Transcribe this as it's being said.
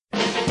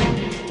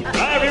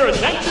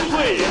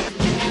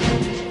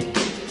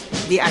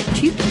Det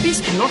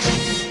typisk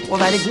norsk å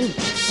være god.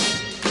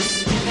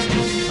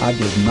 I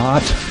did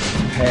not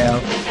have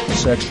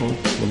sexual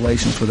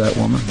relations with that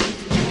woman,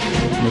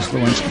 Miss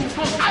Lewinsky.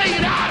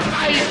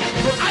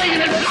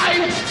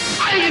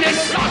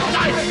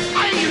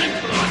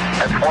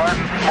 It's one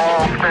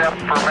small step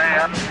for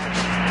man,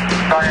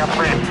 giant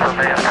leap for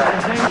mankind.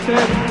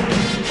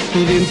 To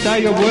the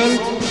entire world,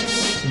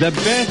 the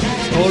best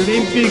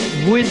Olympic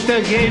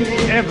Winter Games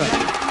ever.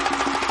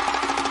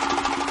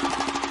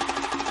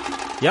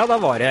 Ja, da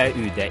var det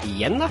UD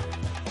igjen, da.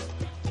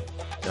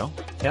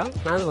 Ja,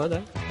 nei, det var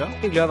det. Ja.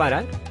 Hyggelig å være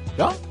her.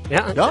 Ja.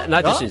 Nei,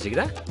 du synes ikke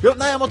det? Jo,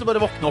 nei, jeg måtte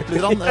bare våkne opp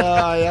litt.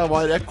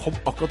 Jeg kom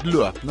akkurat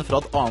løpende fra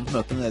et annet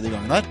møte nede i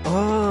gangen her.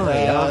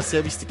 Så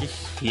jeg visste ikke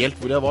helt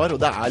hvor jeg var, og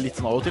det litt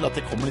sånn av og til at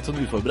jeg kommer litt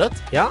sånn uforberedt.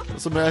 Ja.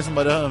 Så ble jeg liksom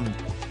bare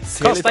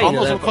se litt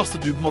an, og så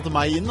kastet du på en måte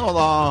meg inn, og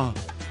da...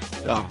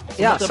 Ja,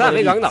 så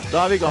vi i gang da.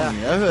 Da vi i gang.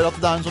 Jeg hører at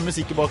det en sånn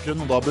musikk i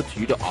bakgrunnen, og da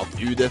betyr det at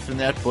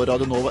Udefinert på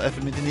Radio Nova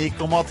FM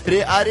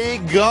 99,3 i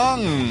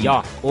gang. Ja,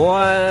 og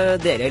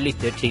dere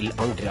lytter til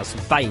Andreas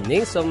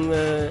Beining, som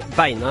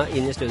beina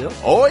inn i studio.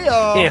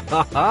 Ja!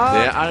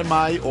 Det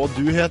meg, og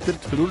du heter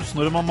Truls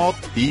Norman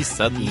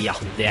Mathisen. Ja,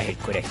 det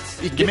helt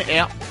korrekt. Ikke med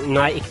E.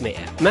 Nei, ikke med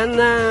E. Men...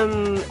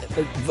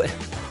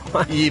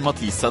 I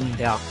Mathisen.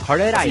 Ja. Har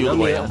det regnet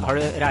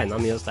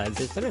mye hos deg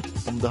sist, eller?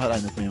 Om det har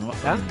regnet mye med meg?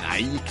 Ja. Nei,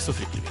 ikke så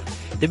fryktelig.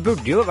 Det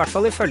burde jo, i hvert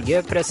fall ifølge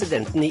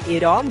presidenten i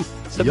Iran,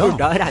 så burde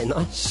det ha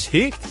regnet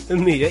sykt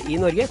mye i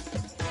Norge.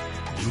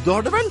 Jo, det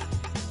har det vel?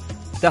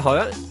 Det har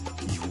jo...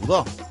 Jo da,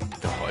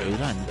 det har jo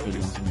regnet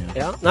veldig ganske mye.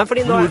 Ja. Nei,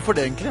 fordi nå... Hvorfor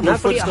det egentlig?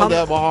 Hvorfor skal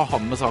det ha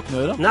han med saken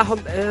å gjøre? Nei,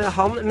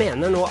 han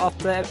mener nå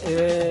at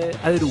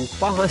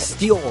Europa har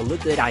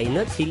stjålet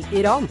regnet til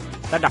Iran.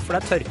 Det derfor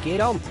det tørke i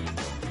Iran.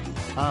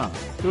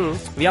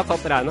 Vi har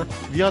tatt regnet.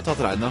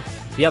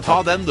 Ta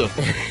den, du.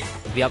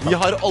 Vi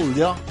har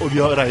olja, og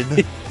vi har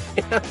regnet.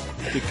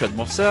 Du kødder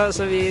med oss.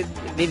 Så vi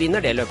vinner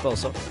det løpet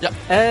også. Ja.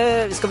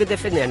 Skal vi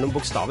definere noen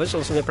bokstaver,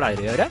 sånn som vi pleier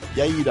å gjøre?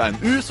 Jeg gir deg en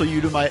U, så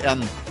gir du meg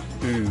en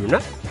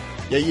urne.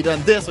 Jeg gir deg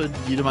en D, så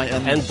gir du meg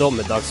en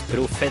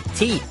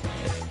dommedagsprofeti.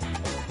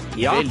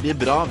 Ja. Veldig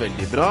bra.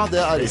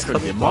 Det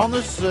ifølge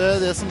manus,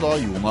 det som da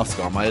Jonas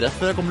ga meg rett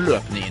før jeg kom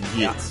løpende inn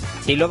hit. Ja.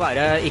 Til å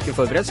være ikke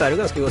forberedt, så du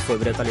ganske godt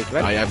forberedt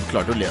allikevel. Nei, jeg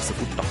klarte å lese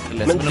fort da.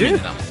 Men du,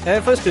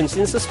 for en stund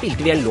siden så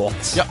spilte vi en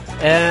låt. Ja.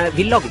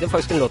 Vi lagde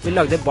faktisk en låt. Vi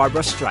lagde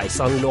Barbra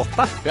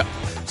Streisand-låta. Ja.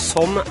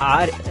 Som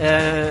er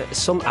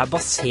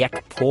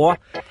basert på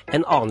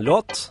en annen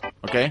låt.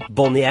 Ok.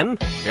 Bonnie M.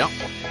 Ja.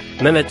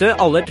 Men vet du,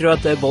 alle tror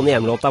at Bonnie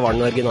M-låta var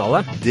den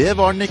originale. Det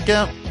var den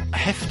ikke.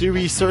 Heftig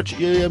research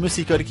i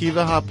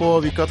musikkarkivet her på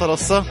Vika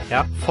Terrasse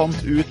fant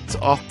ut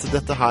at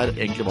dette her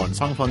egentlig var en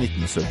sang fra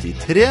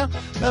 1973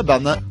 med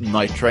bandet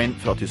Night Train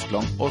fra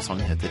Tyskland, og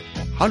sangen heter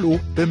Hallo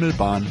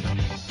Bimmelbahn.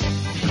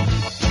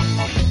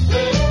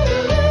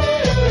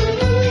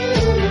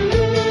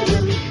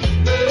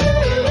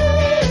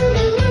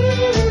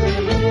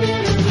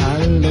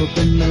 Hallo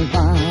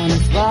Bimmelbahn,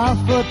 es war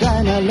vor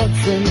deiner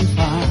letzten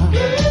Fahrt.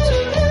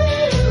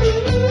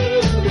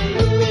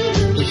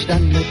 Ich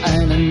stand mit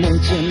einem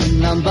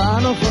Mädchen am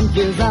Bahnhof und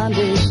wir sahen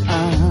dich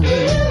an.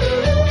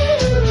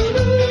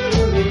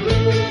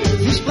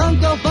 Sie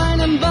sprang auf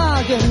einen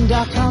Wagen,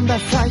 da kam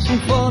das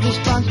Zeichen,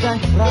 Vorsicht, Bahnsteig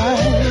frei.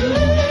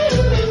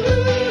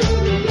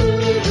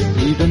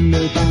 Die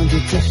Bimmelbahn,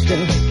 sie zischte,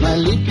 mein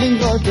Liebling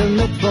wollte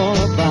mit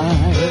vorbei.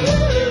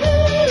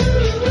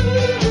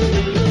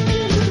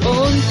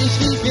 Und ich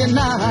rief ihr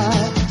nahe,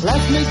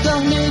 lass mich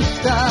doch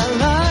nicht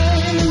allein.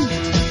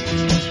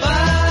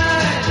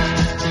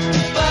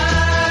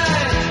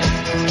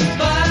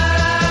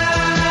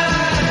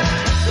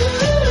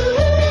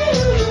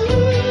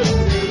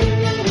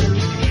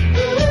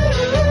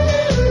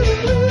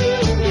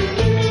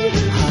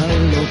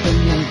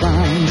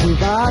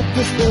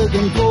 Wartest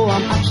irgendwo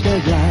am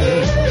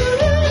Abstellgleis.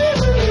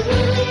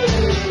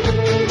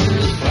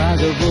 Ich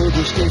frage, wo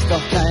du stehst,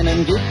 doch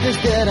keinen gibt es,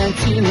 der dein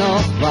Ziel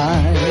noch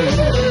weiß.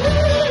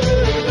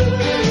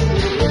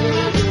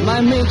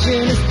 Mein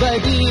Mädchen ist bei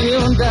dir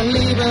und dein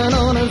Leben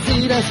ohne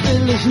sie, das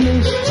will ich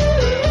nicht.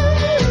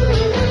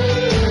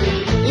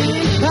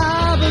 Ich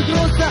habe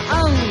große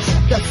Angst,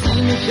 dass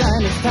sie mich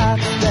eines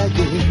Tages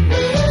vergeht.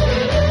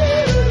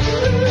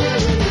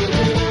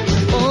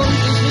 Und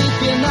ich rief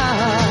dir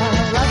nahe,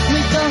 lass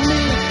mich doch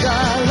nicht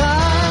allein.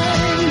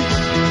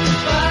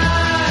 Bye,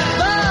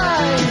 bye,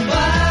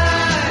 bye,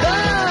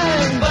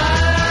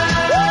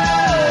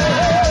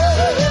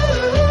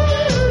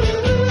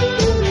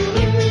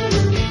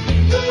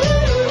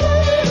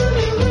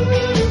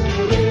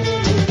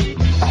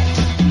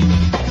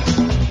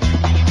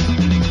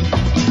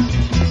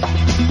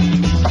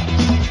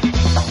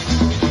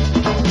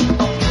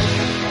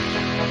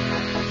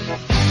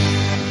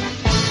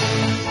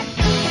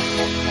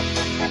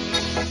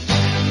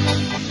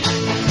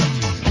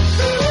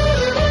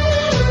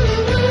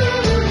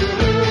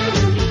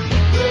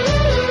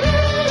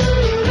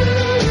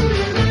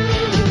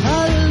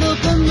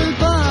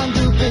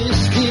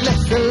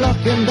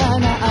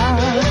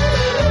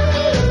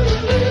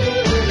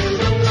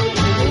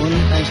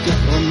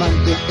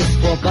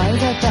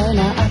 Konzert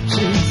deiner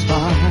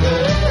Abschiedsfahrt.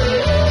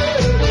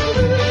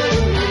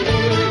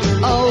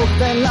 Auf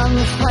dein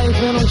langes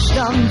Pfeifen und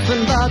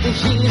Stampfen warte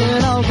ich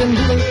jeden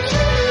Augenblick.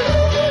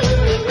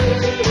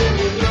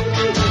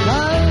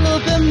 Hallo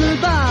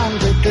Bimmelbahn,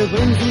 bitte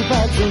bring sie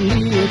bald zu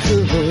mir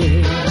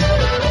zurück.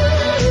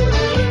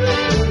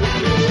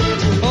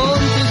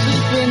 Und ich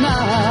rief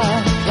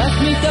nach, lass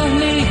mich doch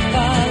nicht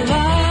allein.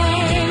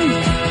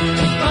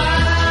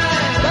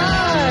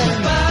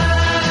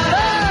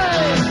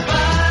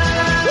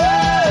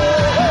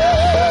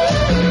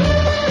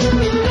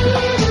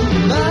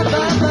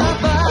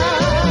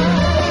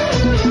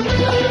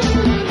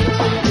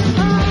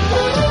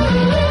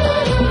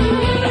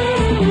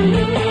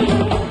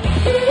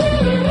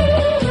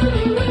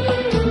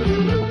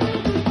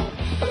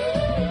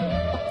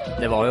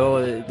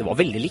 Det var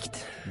veldig likt.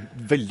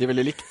 Veldig,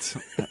 veldig likt.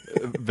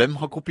 Hvem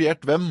har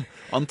kopiert hvem?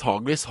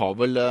 Antagvis har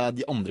vel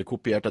de andre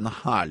kopiert denne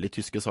herlige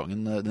tyske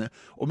sangen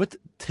om et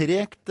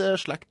tregt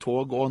slakt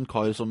tog og en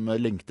kar som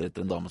lengter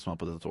etter en dame som er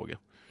på dette toget.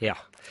 Ja.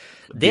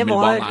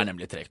 Bimmelbanen er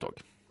nemlig tregt tog.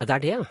 Det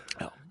er det,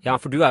 ja. Ja,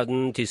 for du er jo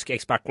den tyske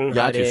eksperten.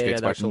 Jeg er tyske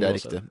eksperten, det er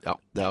riktig. Ja,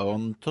 det er jo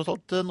tross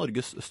alt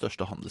Norges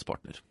største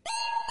handelspartner.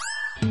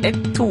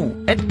 1-2.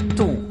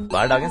 Hva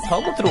er dagens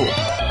tall, tro?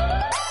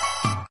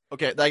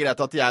 Ok, det er greit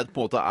at jeg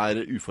på en måte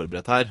er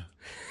uforberedt her,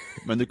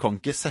 men du kan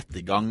ikke sette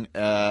i gang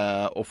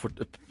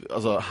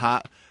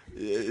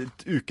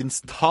ukens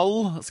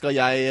tall skal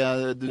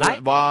jeg... Nei,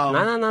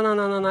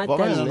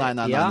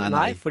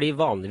 fordi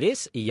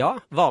vanligvis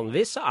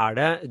så er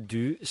det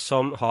du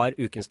som har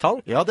ukens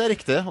tall. Ja, det er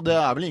riktig, og det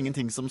er vel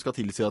ingenting som skal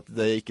tilsi at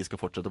det ikke skal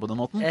fortsette på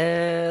den måten?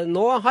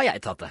 Nå har jeg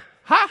tatt det.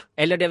 Hæ?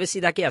 Eller det vil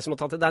si, det er ikke jeg som har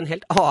tatt det, det er en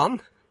helt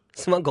annen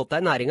som har gått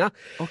der i næringa.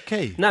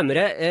 Ok.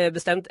 Nærmere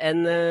bestemt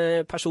en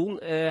person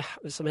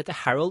som heter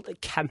Harold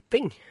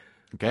Camping.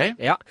 Ok.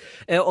 Ja,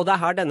 og det er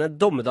her denne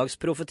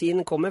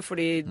dommedagsprofetien kommer,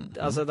 fordi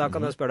altså, da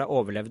kan jeg spørre deg,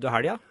 overlevde du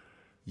helga?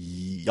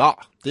 Ja,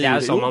 det er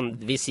jo sånn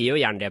vi sier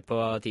jo gjerne det på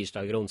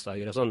tirsdager og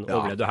onsdager og sånn,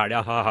 overlevde du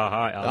helga,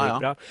 ha, ja, det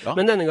gikk bra. Ja.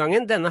 Men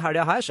denne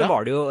helga her, så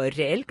var det jo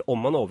reelt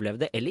om man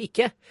overlevde eller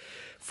ikke.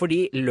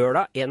 Fordi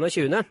lørdag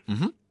 21.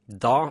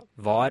 Da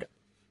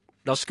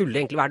skulle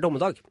det egentlig være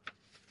dommedag.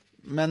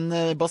 Men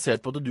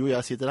basert på at du og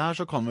jeg sitter her,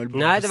 så kan vi vel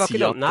Nei,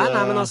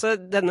 men altså,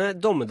 denne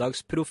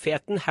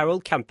dommedagsprofeten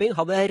Harold Camping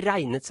hadde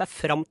regnet seg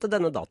fram til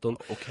denne datoen.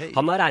 Okay.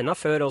 Han har regnet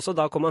før også,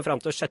 da kom han fram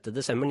til 6.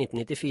 desember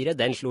 1994,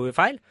 den slo jo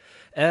feil.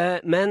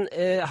 Men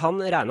han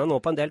regnet nå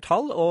på en del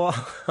tall, og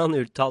han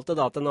uttalte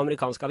da til en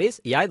amerikansk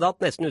avis, jeg datt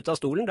nesten ut av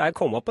stolen da jeg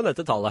kom opp med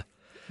dette tallet.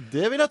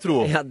 Det vil jeg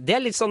tro. Ja, det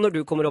er litt sånn når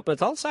du kommer opp med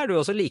tall, så er du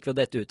også like ved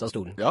dette ut av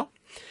stolen. Ja.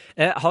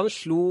 Han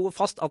slo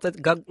fast at et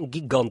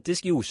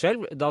gigantisk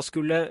jordskjelv da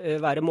skulle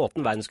være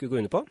måten verden skulle gå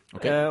under på.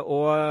 Okay.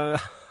 Og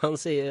han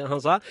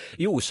sa,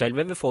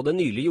 jordskjelvet vil få det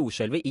nylige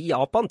jordskjelvet i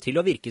Japan til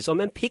å virke som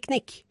en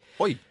piknik.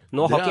 Oi.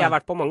 Nå har ikke jeg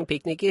vært på mange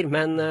pikniker,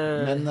 men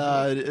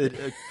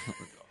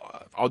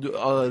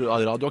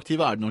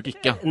radioaktive er det nok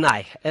ikke.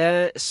 Nei,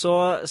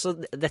 så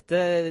dette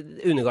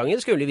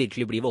undergangen skulle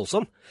virkelig bli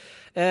voldsom.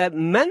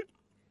 Men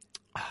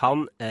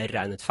han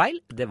regnet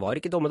feil, det var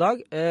ikke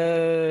dommedag.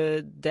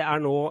 Det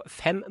er nå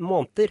 5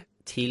 måneder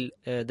til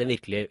den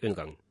virkelige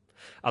undergangen.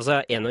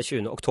 Altså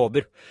 21.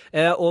 oktober.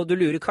 Og du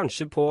lurer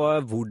kanskje på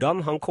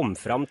hvordan han kom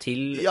fram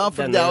til Ja,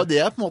 for det er jo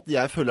det på en måte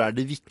jeg føler er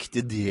det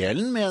viktige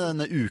delen med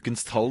denne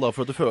ukens tall, da,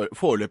 for at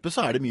foreløpig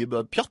så er det mye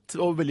pjatt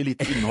og veldig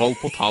lite innhold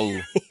på tall.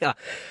 Ja.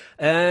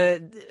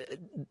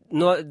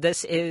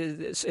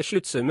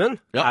 Sluttsummen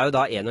er jo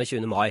da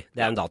 21. mai,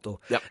 det er en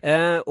dato. Ja.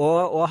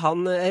 Og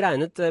han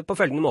regnet på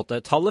følgende måte.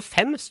 Tallet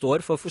 5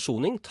 står for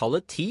forsoning,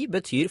 tallet 10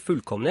 betyr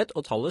fullkommenhet,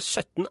 og tallet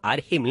 17 er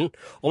himmelen.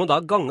 Om man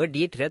da ganger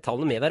de 3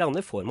 tallene med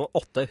hverandre, får man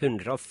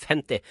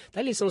 850. Det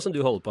er litt sånn som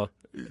du holder på.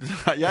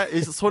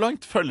 Så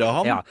langt følger jeg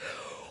han. Ja.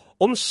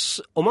 Om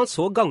man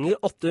så ganger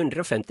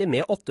 850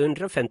 med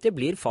 850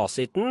 blir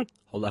fasiten,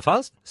 hold deg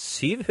fast,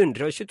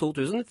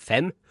 722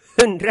 500.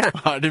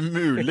 Er det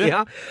mulig?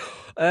 Ja.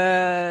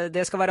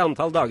 Det skal være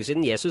antall dager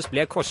siden Jesus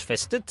ble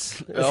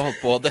korsfestet. Jeg har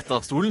holdt på dette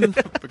av stolen.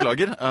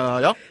 Beklager.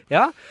 Ja.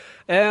 Ja.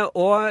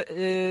 Og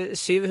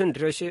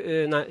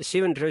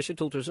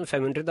 722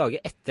 500 dager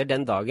etter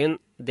den dagen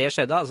det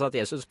skjedde, altså at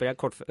Jesus ble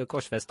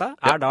korsfestet,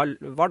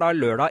 var da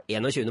lørdag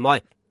 21. mai.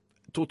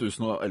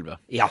 2011.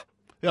 Ja.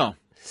 Ja.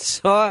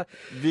 Så...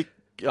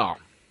 Ja.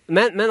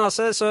 Men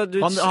altså, så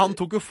du... Han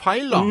tok jo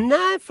feil, da.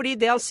 Nei, fordi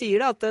det han sier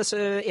da, at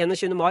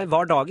 21. mai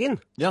var dagen.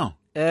 Ja.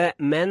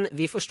 Men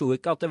vi forstod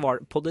ikke at det var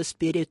på det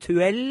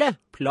spirituelle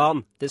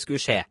plan det skulle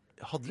skje.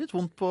 Jeg hadde litt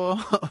vondt på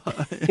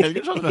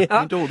helgen, skjønner du,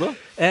 rundt i hodet.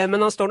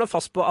 Men han står nå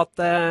fast på at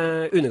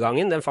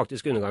den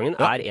faktiske undergangen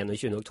er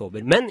 21.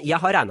 oktober. Men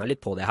jeg har regnet litt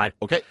på det her.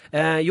 Ok.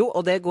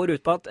 Og det går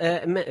ut på at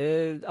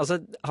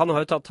altså, han har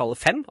jo tatt tallet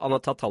 5, han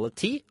har tatt tallet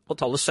 10 og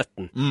tallet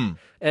 17.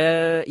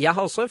 Jeg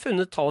har også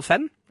funnet tallet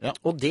 5,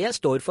 og det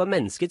står for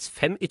menneskets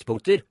 5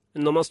 ytterpunkter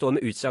når man står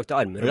med utstrakte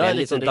armer, og det er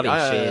litt sånn Da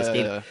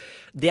Vinci-stil.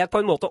 Det er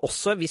på en måte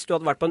også, hvis du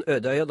hadde vært på en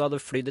øde øy og da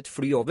hadde flydd et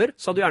fly over,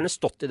 så hadde du gjerne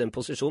stått i den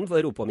posisjonen for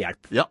å rope om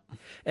hjelp. Ja.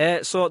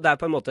 Så det er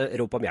på en måte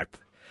rop om hjelp.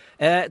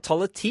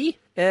 Tallet 10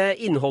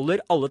 inneholder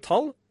alle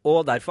tall,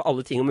 og derfor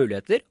alle ting og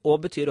muligheter,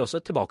 og betyr også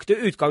tilbake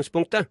til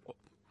utgangspunktet.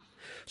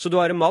 Så du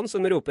har en mann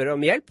som roper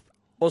om hjelp,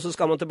 og så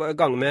skal man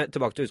gange med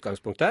tilbake til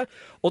utgangspunktet.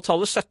 Og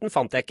tallet 17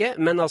 fant jeg ikke,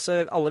 men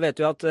altså, alle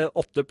vet jo at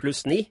 8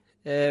 pluss 9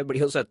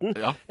 blir jo 17.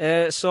 Ja.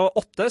 Så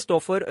 8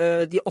 står for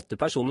de 8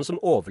 personene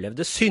som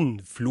overlevde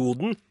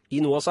syndfloden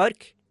i Noahs ark.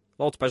 Det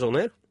var 8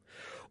 personer.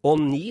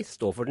 Og 9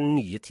 står for den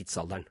nye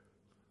tidsalderen.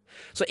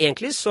 Så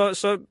egentlig så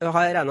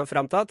har jeg regnet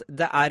frem til at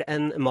det er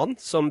en mann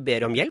som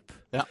ber om hjelp,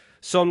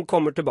 som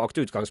kommer tilbake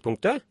til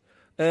utgangspunktet.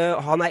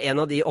 Han er en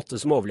av de 8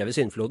 som overlever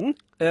syndfloden,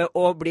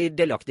 og blir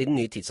delaktig i den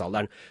nye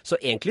tidsalderen. Så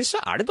egentlig så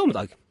er det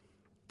dommedag.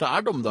 Det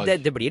er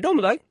dommedag. Det blir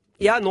dommedag.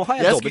 Ja, nå har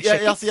jeg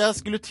dobbeltsjekket. Jeg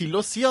skulle til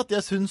å si at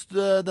jeg synes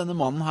denne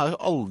mannen her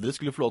aldri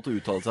skulle få lov til å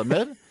uttale seg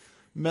mer.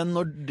 Men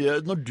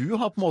når du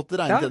har på en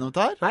måte regnet gjennom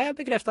dette her... Nei, jeg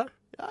bekreftet.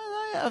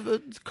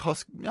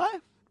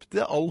 Det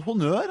er all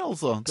honnør,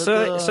 altså.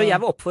 Så jeg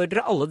vil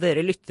oppfordre alle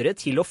dere lyttere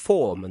til å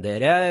få med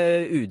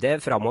dere UD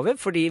fremover,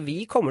 fordi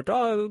vi kommer til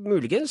å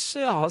muligens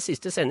ha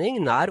siste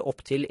sending nær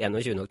opp til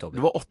 21. oktober.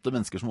 Det var 8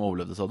 mennesker som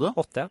overlevde, sa du?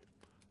 8,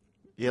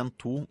 1,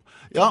 2...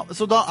 Ja,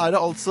 så da er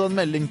det altså en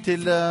melding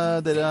til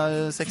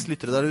dere 6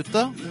 lyttere der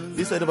ute.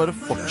 Hvis dere bare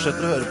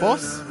fortsetter å høre på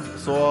oss,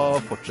 så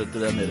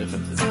fortsetter det mer i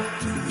fremtiden.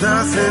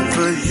 Nothing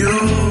for you.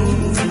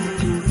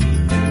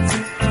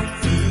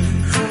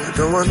 I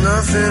don't want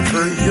nothing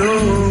for you.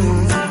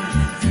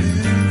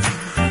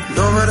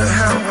 No matter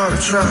how hard I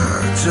try,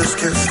 just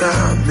can't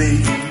stop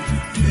me.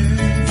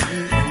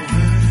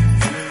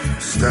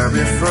 Stop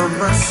me from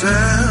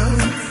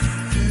myself.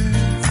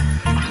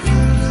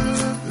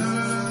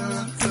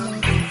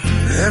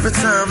 Every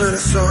time that I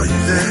saw you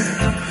there,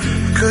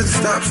 I couldn't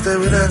stop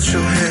staring at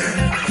your hair,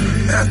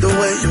 at the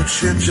way your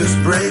chin just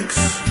breaks,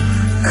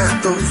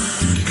 at those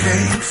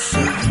cakes.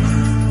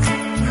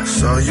 I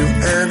saw you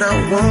and I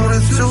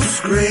wanted to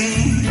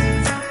scream.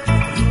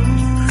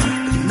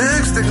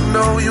 Next thing I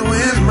know, you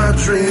in my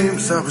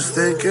dreams. I was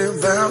thinking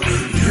about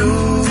you.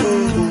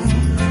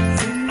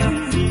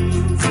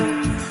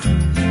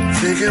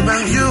 Thinking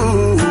about you.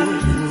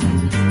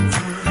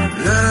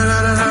 La la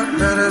la la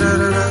la la la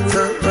la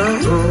la la.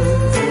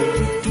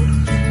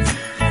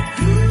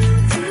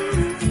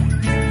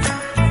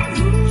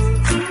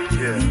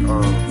 Yeah,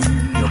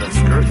 yo, that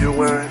skirt you're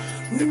wearing,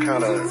 it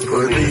kind of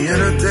put me in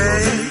a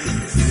daze.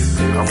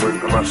 I'm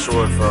not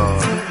sure if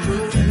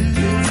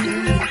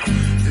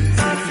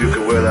you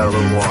could wear that a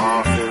little more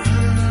often,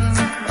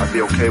 I'd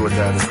be okay with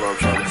that, is what I'm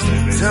trying to say,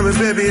 baby. Tell me,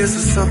 baby, is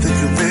there something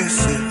you're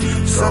missing?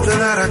 Something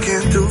that I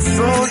can't do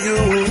for you?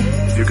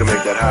 If you can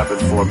make that happen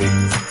for me,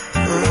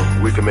 you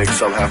know, we can make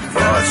something happen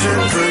for us.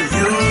 For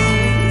you.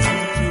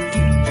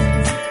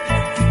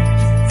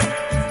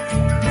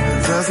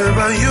 Nothing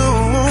but you.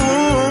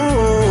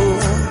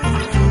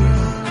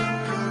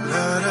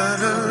 La, la,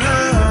 la, la.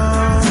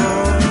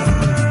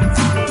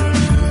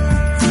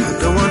 I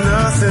don't want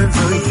nothing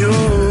but you.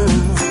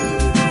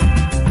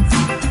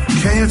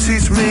 Can you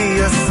teach me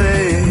a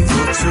thing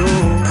or two?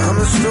 I'm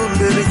the student,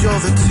 baby,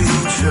 you're the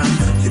teacher.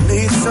 You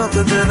need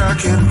something, then I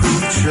can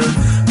reach you.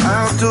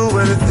 I'll do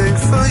anything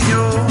for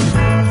you.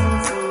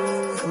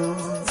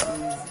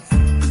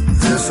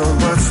 There's so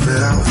much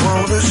that I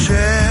want to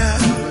share.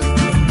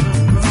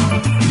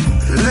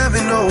 Let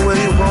me know where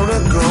you want to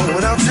go,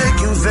 and I'll take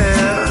you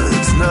there.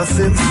 It's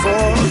nothing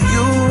for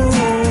you.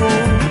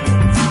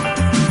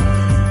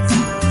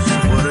 So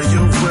what are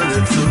you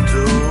willing to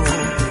do?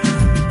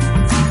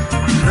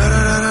 La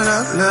la la la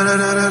la la la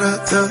la la la.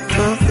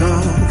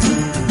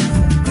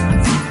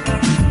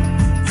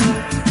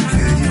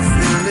 Can you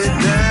feel it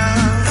now?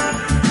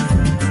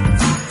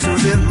 It's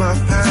in my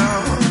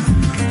power.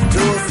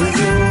 Do it for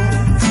you.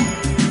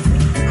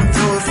 I'll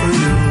do it for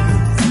you.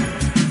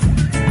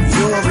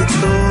 You want me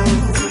to?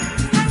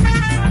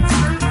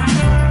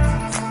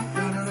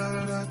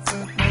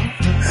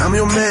 I'm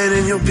your man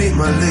and you'll be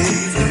my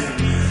lady.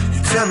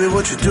 You tell me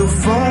what you do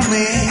for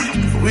me.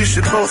 We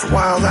should both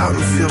wild out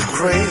and feel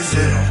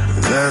crazy.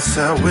 That's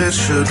how it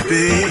should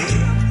be.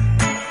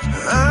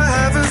 I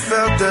haven't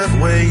felt that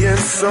way in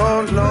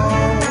so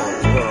long,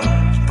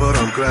 but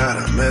I'm glad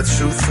I met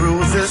you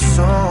through this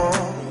song.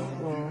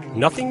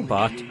 Nothing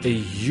but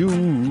you.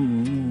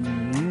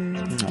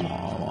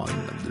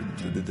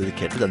 Du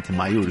dedikerte den til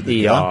meg, gjorde du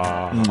det?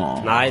 Ja.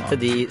 Nei, til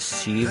de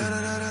 7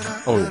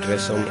 ordre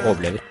som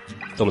overlever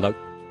dommedag.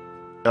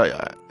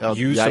 Ja.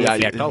 You som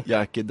flertall.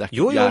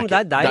 Jo, men det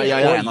er deg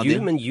og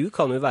you, men you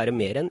kan jo være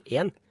mer enn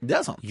en. Det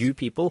er sant. You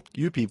people.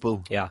 You people.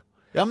 Ja.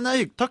 Ja,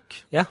 men takk.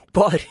 Ja,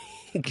 bare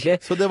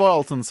hyggelig. Så det var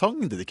altså en sang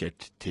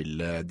dedikert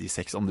til de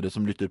 6 andre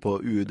som lytter på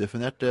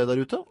udefinert der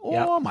ute,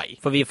 og meg.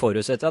 For vi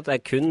forutsetter at det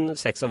er kun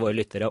 6 av våre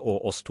lyttere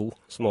og oss 2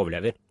 som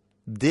overlever.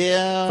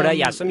 For det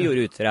er jeg som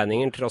gjorde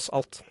utregningen, tross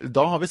alt.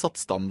 Da har vi satt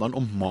standarden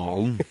om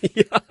malen.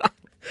 Ja.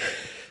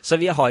 Så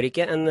vi har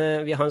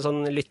en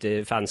sånn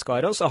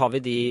lytterfanskare, og så har vi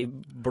de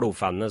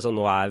blodfanene som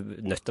nå er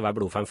nødt til å være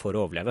blodfan for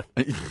å overleve.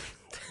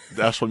 Det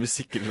er sånn vi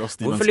sikrer oss.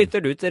 Hvorfor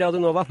lytter du til Radio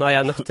Nova? Nå er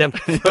jeg nødt til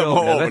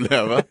å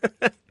overleve.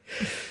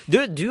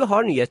 Du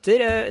har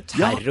nyheter,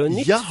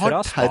 terrornytt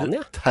fra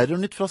Spania.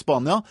 Terrornytt fra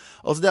Spania.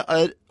 Altså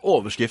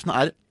overskriften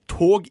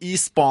 «Tog i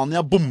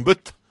Spania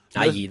bombet».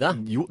 Nei, gi det.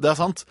 Jo, det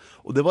sant.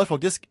 Og det var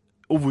faktisk...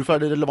 Og hvorfor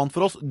det relevant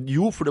for oss?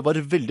 Jo, for det var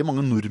veldig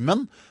mange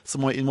nordmenn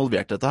som var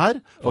involvert i dette her.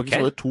 Faktisk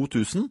var det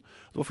 2000.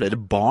 Det var flere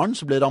barn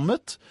som ble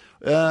rammet.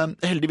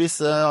 Heldigvis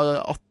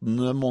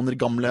 18 måneder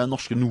gamle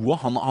norske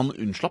Noah, han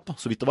unnslapp,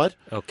 så vidt det var.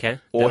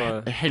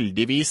 Og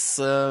heldigvis,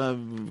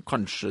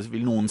 kanskje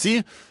vil noen si,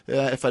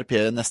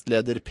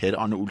 FRP-nestleder Per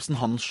Arne Olsen,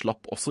 han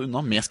slapp også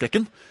unna med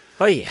skrekken.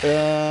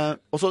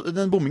 Og så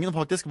den bombingen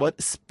faktisk var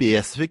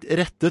spesifikt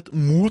rettet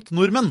mot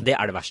nordmenn.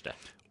 Det det verste.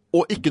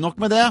 Og ikke nok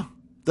med det.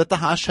 Dette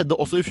her skjedde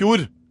også i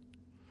fjor.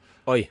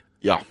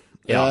 Ja.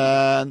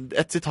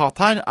 Et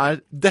sitat her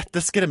 «Dette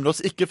skremmer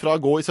oss ikke fra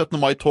å gå i 17.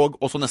 mai-tog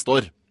også neste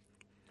år».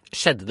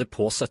 Skjedde det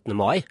på 17.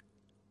 mai?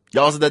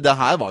 Ja, altså det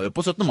her var jo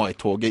på 17.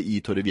 mai-toget i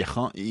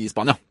Torrevieja i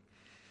Spania.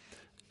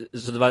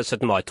 Så det var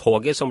 17.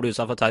 mai-toget som ble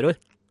utsatt for terror?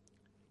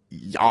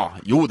 Ja,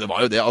 jo, det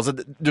var jo det. Altså,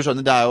 du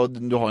skjønner,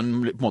 du har på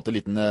en måte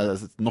liten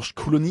norsk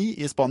koloni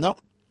i Spania.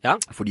 Ja.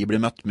 For de ble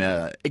møtt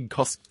med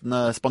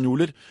eggkastende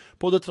spanjoler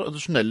på det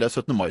tradisjonelle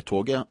 17.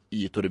 mai-toget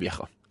i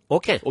Torrevieja.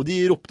 Og de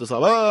ropte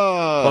seg...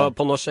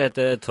 På norsk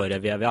heter det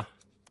Torrevieja.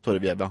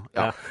 Torrevieja,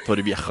 ja.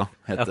 Torrevieja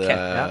heter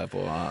det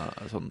på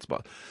sånn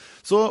spar.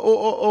 Så,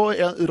 og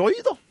Roy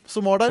da,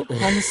 som var der,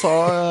 han sa,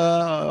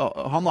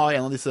 han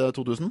en av disse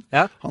 2000,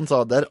 han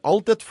sa, det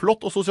alt et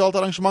flott og sosialt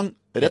arrangement,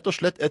 rett og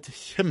slett et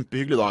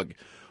kjempehyggelig dag.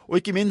 Og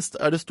ikke minst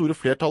det store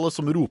flertallet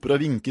som roper og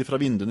vinker fra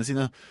vinduene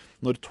sine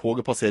når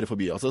toget passerer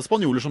forbi. Altså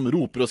spanjoler som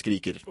roper og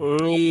skriker.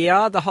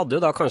 Ja, det hadde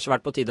jo da kanskje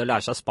vært på tide å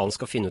lære seg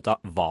spansk og finne ut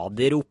av hva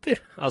de roper.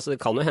 Altså det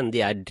kan jo hende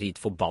de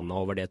dritforbanna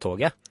over det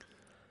toget.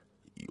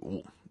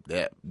 Jo,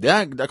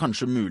 det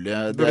kanskje mulig.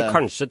 Burde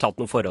kanskje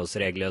tatt noen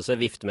forholdsregler og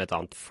vifte med et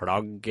annet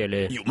flagg,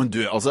 eller... Jo, men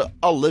altså,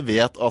 alle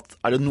vet at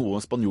det noe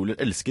spanjoler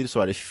elsker,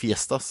 så det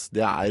fiestas.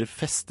 Det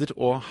fester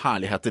og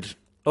herligheter.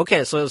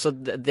 Ok, så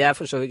det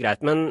for så vidt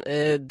greit, men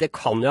det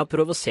kan jo ha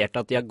provosert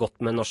at de har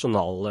gått med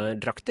nasjonale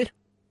drakter.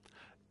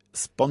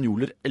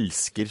 Spanjoler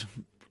elsker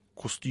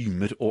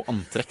kostymer og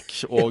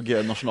antrekk og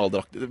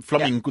nasjonaldrakter.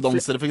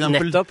 Flamenco-dansere for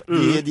eksempel, nettopp,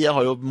 de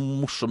har jo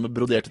morsomme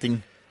broderte ting.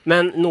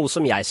 Men noe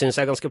som jeg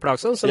synes ganske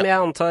plagsomt, som jeg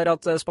antar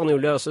at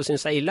spanjoler også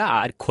synes ille,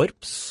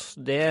 korps.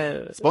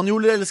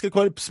 Spanjoler elsker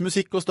korps,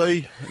 musikk og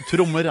støy.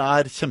 Trommer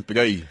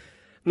kjempegøy.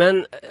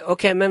 Men,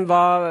 men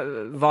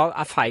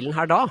hva feilen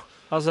her da?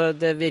 Altså,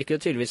 det virker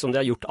jo tydeligvis som de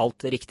har gjort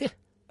alt riktig.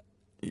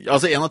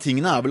 Altså, en av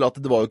tingene vel at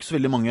det var jo ikke så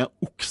veldig mange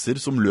okser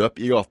som løp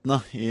i gatene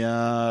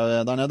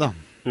der nede.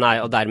 Nei,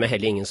 og dermed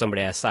heller ingen som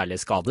ble særlig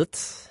skadet.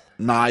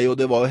 Nei, og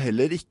det var jo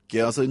heller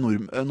ikke, altså i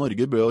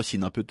Norge ble jo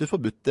kinaputter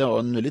forbudt, det var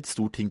en veldig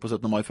stor ting på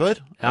 17. mai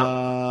før,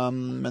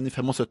 men i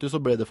 75 så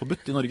ble det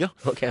forbudt i Norge.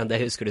 Ok,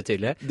 det husker du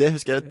tydelig? Det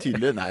husker jeg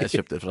tydelig, nei, jeg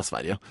kjøpte det fra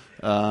Sverige.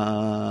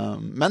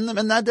 Men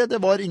nei,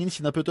 det var ingen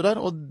kinaputter der,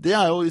 og det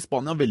jo i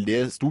Spania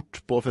veldig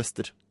stort på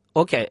fester.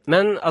 Ok,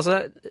 men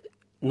altså,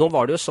 nå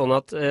var det jo sånn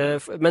at,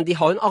 men de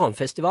har jo en annen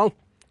festival,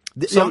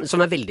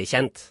 som veldig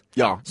kjent,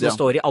 som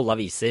står i alle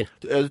aviser.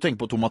 Du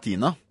tenker på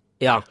Tomatine?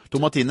 Ja.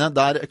 Tomatine,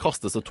 der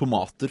kastes det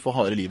tomater for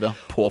harde livet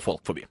på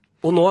folk forbi.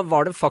 Og nå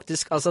var det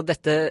faktisk, altså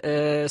dette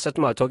 17.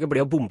 mai-toget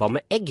ble jo bomba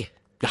med egg.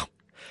 Ja.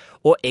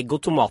 Og egg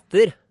og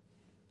tomater,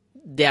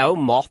 det jo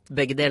mat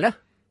begge deler.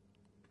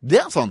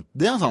 Det sant,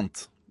 det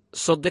sant.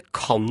 Så det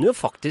kan jo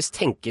faktisk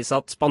tenkes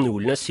at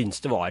spanjolene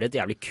syns det var et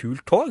jævlig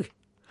kult tog.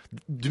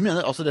 Du mener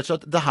altså rett og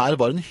slett at det her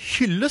var en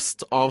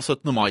hyllest av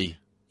 17. mai?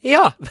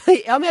 Ja,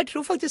 men jeg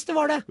tror faktisk det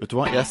var det. Vet du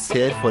hva, jeg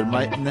ser for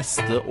meg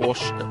neste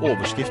års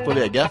overskrift på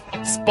VG.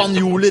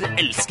 Spanjoler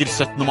elsker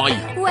 17. mai.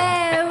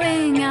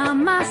 Wearing a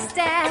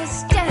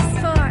mustache just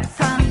for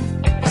fun.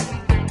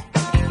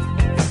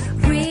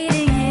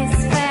 Reading his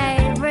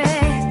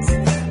favorite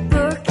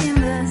book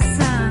in the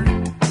sun.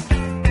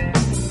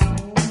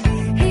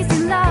 He's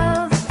in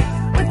love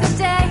with the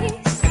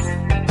days.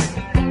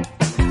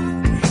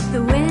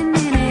 The wind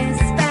in his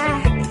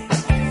back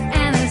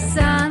and the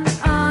sun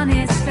on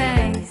his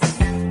face.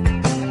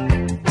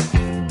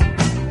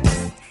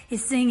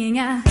 He's singing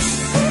a pretty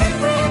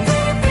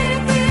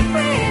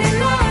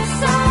love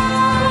song.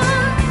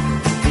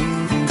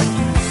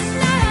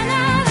 La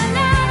la la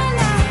la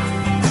la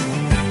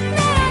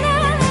la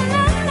la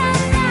la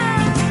la.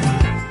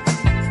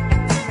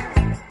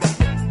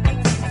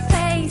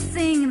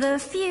 Facing the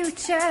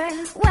future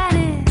when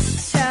it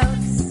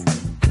shows.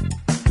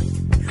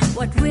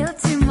 What will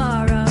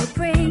tomorrow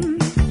bring?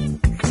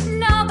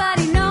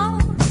 Nobody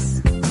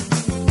knows.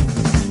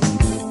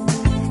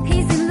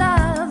 He's in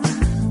love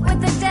with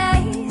the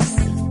days,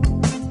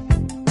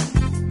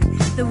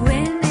 the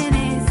wind in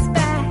his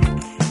back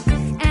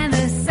and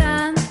the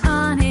sun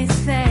on his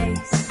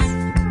face.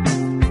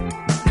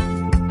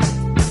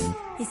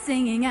 He's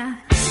singing a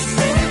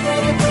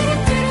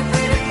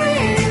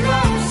pretty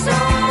love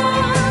song.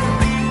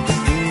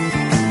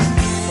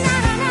 La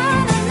la la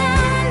la la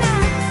la.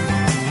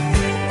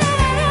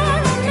 La la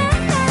la la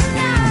la.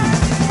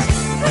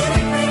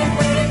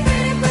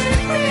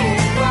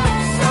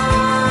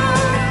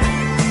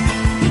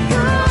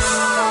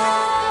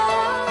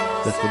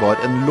 Det var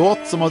en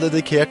låt som var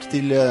dedikert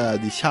til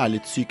de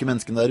kjærlighetssyke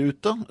menneskene der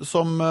ute,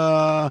 som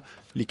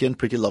liker en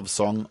Pretty Love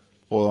Song,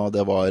 og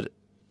det var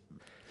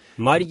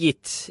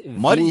Margit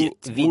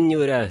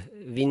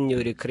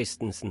Vinjore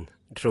Christensen.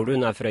 Tror du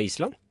hun er fra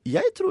Island?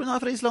 Jeg tror hun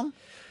er fra Island.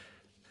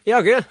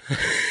 Jaggu.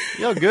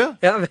 Jaggu?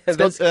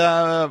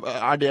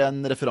 Er det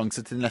en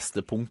referanse til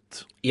neste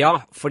punkt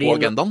på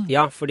agendaen?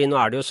 Ja, fordi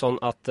nå er det jo sånn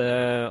at,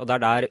 og det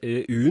er der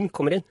urn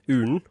kommer inn,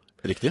 urnen.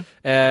 Riktig.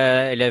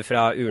 Eller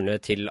fra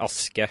urne til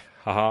aske.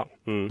 Haha.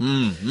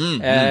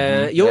 Nei,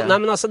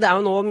 men altså, det er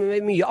jo nå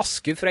mye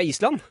aske fra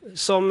Island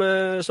som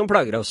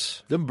plager oss.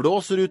 Den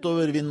blåser ut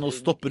over vinden og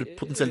stopper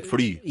potensielt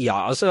fly.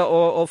 Ja, altså,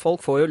 og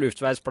folk får jo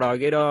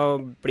luftveisplager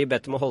og blir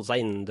bedt om å holde seg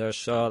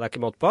innendørs, og det er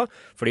ikke måte på.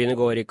 Flyene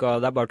går ikke,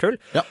 og det er bare tull.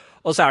 Ja.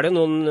 Og så er det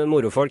noen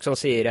morofolk som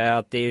sier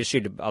at de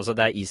skylder, altså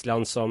det er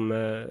Island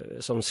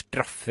som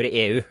straffer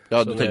EU.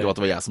 Ja, du tenker at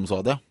det var jeg som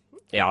sa det?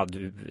 Ja,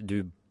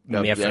 du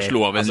med flere. Jeg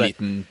slo av en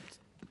liten...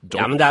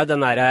 Ja, men det er jo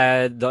den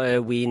der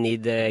we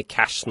need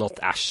cash, not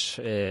ash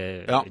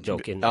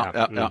joken,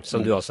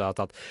 som du også har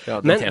tatt.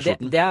 Ja, men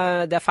det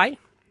er feil.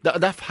 Det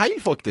er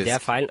feil, faktisk. Det er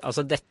feil.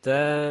 Altså, dette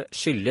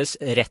skyldes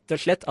rett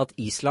og slett at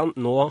Island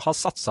nå har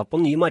satset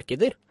på nye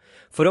markeder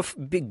for å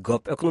bygge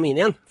opp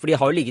økonomien igjen. For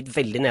de har jo ligget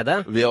veldig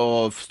nede. Ved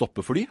å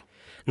stoppe fly?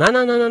 Nei.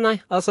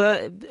 Altså,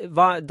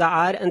 det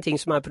er en ting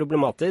som er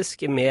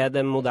problematisk med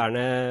det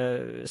moderne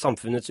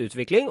samfunnets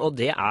utvikling, og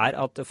det er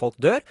at folk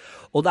dør,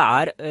 og det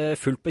er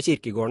fullt på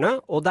kirkegårdene,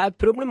 og det er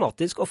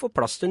problematisk å få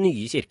plass til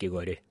nye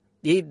kirkegårder.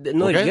 I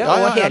Norge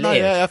og hele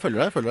EU. Jeg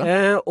følger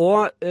deg.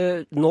 Og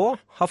nå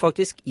har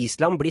faktisk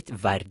Island blitt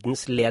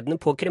verdensledende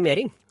på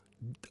kremering.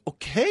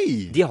 Ok.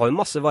 De har jo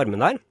masse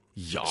varme der.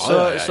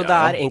 Så det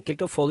er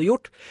enkelt å få det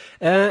gjort.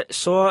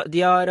 Så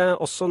de har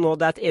også nå,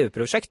 det er et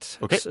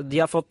EU-prosjekt. Okay. De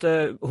har fått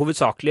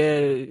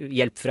hovedsakelig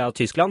hjelp fra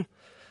Tyskland.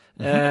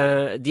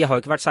 De har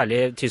jo ikke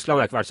vært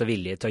Tyskland har ikke vært så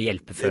villige til å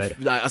hjelpe før.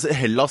 Nei, altså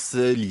Hellas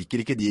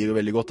liker ikke de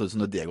veldig godt,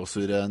 sånne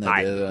degosser nede.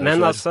 Nei,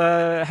 men altså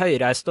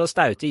høyreiste og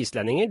staute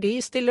islendinger, de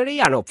stiller de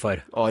gjerne opp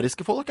for.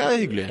 Ariske folk er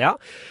hyggelig. Ja,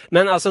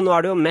 men altså nå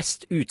er det jo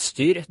mest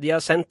utstyr de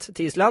har sendt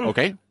til Island,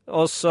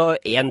 og så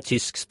en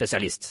tysk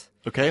spesialist.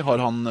 Ok, har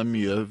han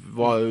mye,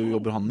 hva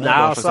jobber han med? Nei,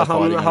 altså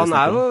han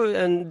er jo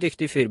en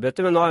dyktig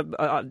fyrbøtte, men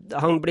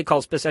han blir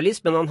kalt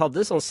spesialist, men han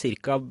hadde sånn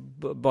cirka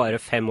bare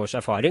 5 års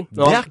erfaring.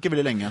 Det er ikke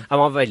veldig lenge.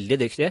 Han var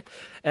veldig dyktig.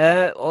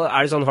 Og er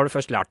det sånn, har du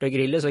først lært å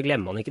grille, så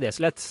glemmer man ikke det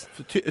så lett.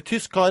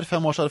 Tysk har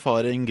 5 års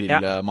erfaring,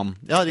 grillemann.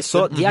 Ja, riktig.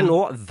 Så de er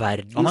nå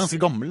verdens... Han er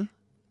ganske gammel.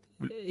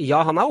 Ja,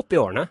 han er oppe i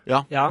årene.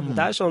 Ja, det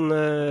er sånn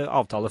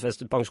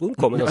avtalefestet pensjon,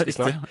 kommer ganske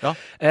snart. Ja.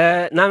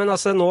 Nei, men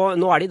altså, nå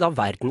er de da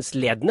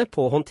verdensledende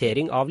på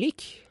håndtering av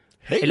lik.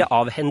 Hei. Eller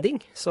avhending,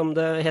 som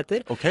det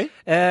heter. Okay.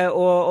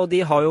 Og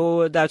de har jo,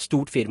 det er et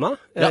stort firma,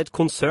 et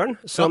konsern,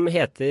 som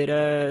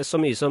heter så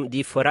mye som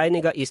De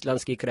Foreiniga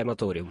Islandske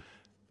Krematorium.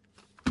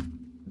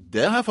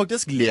 Det har jeg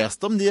faktisk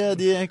lest om.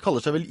 De kaller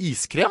seg vel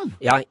iskrem?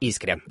 Ja,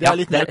 iskrem. Det er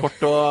litt mer kort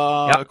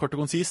og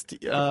konsist.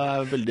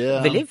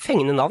 Veldig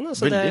fengende navn.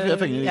 Altså veldig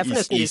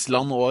fengende.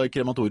 Island og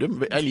krematorium.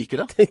 Jeg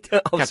liker det.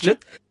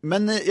 Absolutt.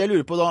 Men jeg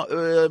lurer på da,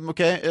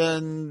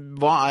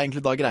 hva er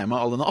egentlig da greia med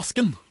all denne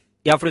asken?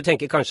 Ja, for du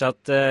tenker kanskje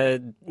at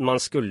man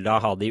skulle da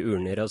ha det i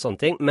urner og sånne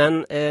ting, men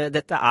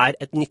dette er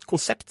et nytt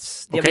konsept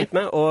de har begynt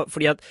med, og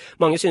fordi at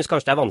mange synes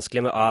kanskje det er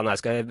vanskelig med, nei,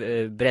 skal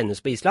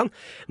brennes på Island,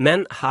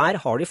 men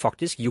her har de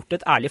faktisk gjort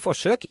et ærlig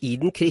forsøk i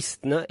den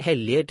kristne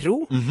hellige tro,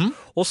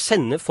 å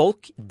sende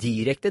folk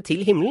direkte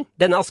til himmelen.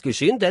 Denne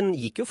askeskyen, den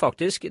gikk jo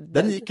faktisk...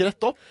 Den gikk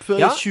rett opp,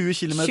 20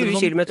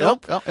 kilometer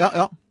opp.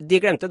 Ja.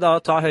 De glemte da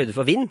å ta høyde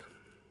for vind.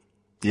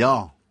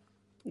 Ja.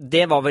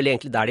 Det var vel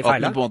egentlig der de feilet.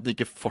 At den på en måte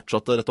ikke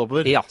fortsatte rett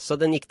oppover? Ja, så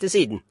den gikk til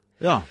siden.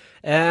 Ja.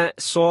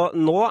 Så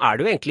nå er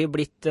det jo egentlig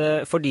blitt,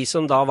 for de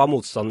som da var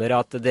motstandere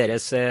at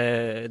deres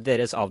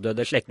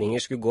avdøde slektninger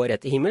skulle gå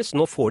rett til himmels,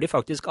 nå får de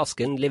faktisk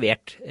asken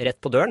levert rett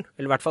på døren,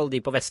 eller i hvert fall de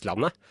på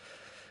Vestlandet.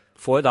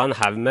 Får jo da en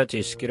haug med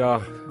tysker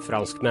og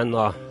franskmenn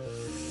og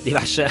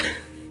diverse.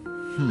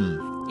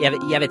 Jeg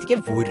vet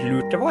ikke hvor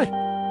lurt det var.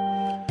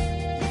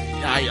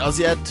 Nei,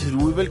 altså jeg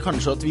tror vel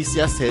kanskje at hvis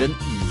jeg ser en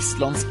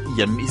islandsk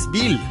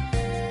hjemmisbil,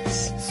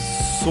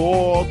 så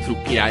tror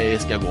ikke jeg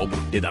skal gå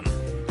bort i den.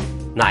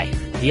 Nei,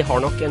 de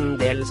har nok en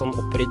del sånn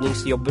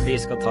opprydningsjobber de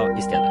skal ta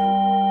i stedet.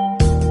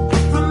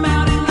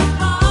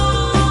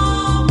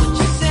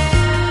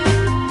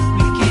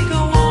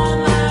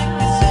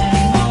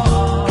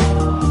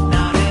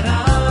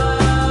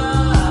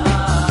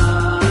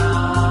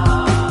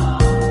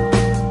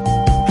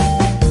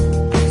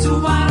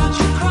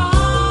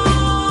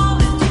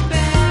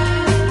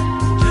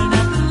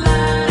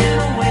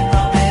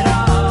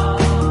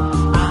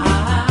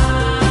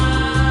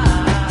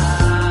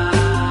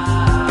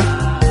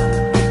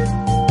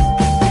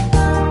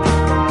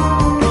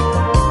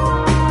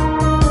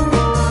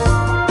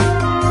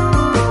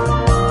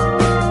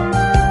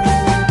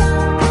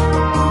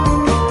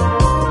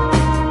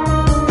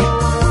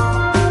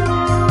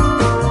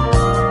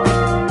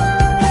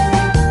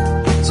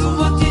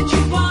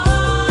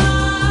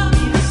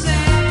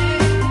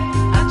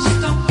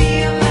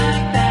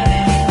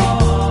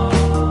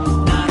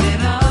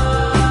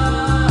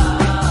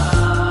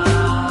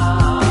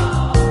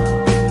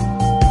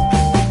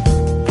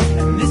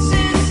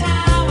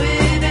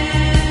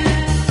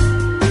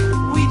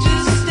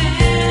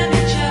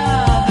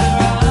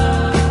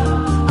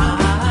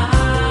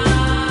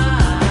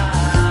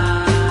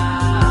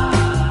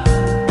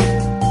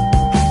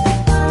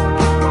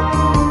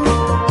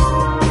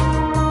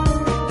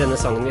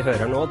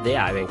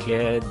 er jo egentlig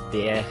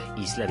det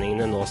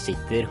islendingene nå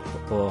sitter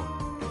og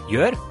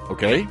gjør.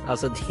 Ok.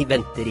 Altså, de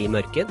venter i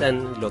mørket.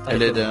 Den låta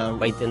heter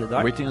Wait in the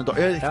Dark. Wait in the Dark,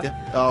 ja, riktig.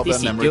 Ja, de det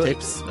er Memory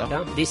Tapes.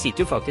 Ja, de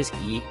sitter jo faktisk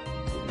i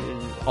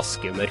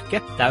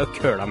askemørket. Det er jo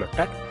køla mørkt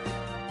her.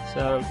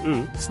 Så,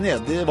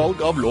 Snedig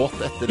valg av låt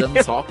etter en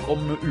sak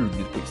om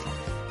urner på Island.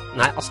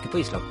 Nei, aske på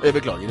Island. Jeg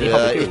beklager,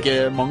 ikke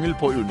mangel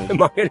på urner.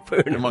 Mangel på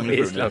urner på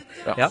Island.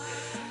 Ja.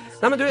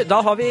 Nei, men du, da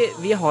har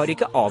vi har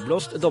ikke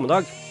avblåst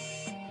dommedag.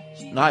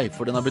 Nei,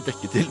 for den har blitt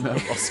dekket til med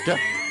aske.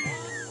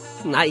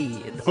 Nei,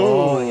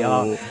 ja.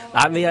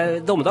 Nei,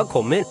 dommedag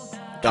kommer.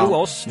 Tro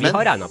oss, vi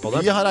har regnet på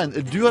det. Du har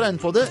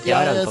regnet på det.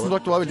 Jeg som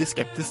sagt var veldig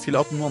skeptisk til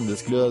at noen andre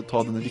skulle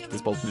ta denne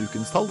viktige spalten i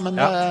ukens tall, men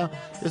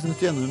jeg synes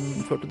du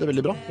gjennomførte det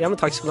veldig bra. Ja, men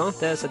takk skal du ha.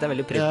 Det setter jeg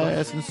veldig pris på.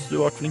 Jeg synes du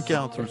var flink,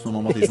 Truls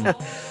Normann Mathisen.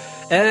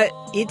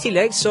 I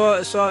tillegg så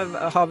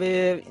har vi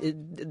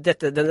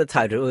denne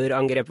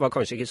terrorangrepet var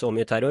kanskje ikke så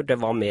mye terror, det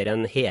var mer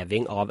en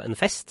heving av en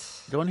fest.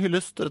 Det var en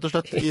hyllest, rett og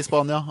slett, i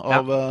Spania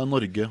av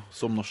Norge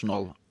som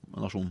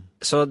nasjon.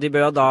 Så de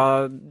bør da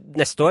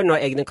neste år,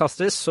 når eggene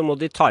kastes, så må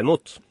de ta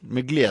imot.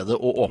 Med glede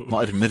og åpne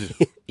armer.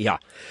 Ja.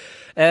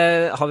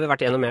 Har vi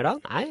vært gjennom mer da?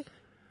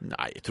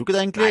 Nei, jeg tror ikke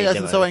det egentlig. Jeg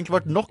synes det har egentlig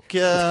vært nok.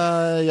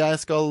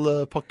 Jeg skal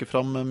pakke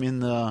fram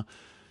min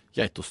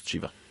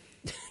geitostskive.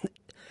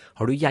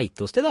 Har du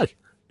geitost i dag?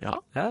 Ja.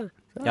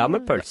 Ja,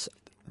 med pølse.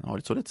 Den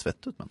har så litt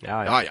svett ut, men...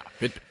 Ja.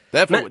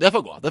 Det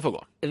får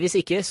gå. Hvis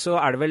ikke, så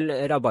er det vel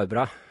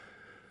rabarbra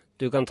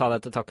du kan ta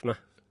deg til takk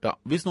med. Ja,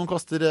 hvis noen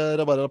kaster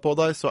rabarbra på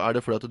deg, så er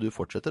det fordi at du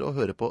fortsetter å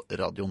høre på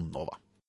Radio Nova.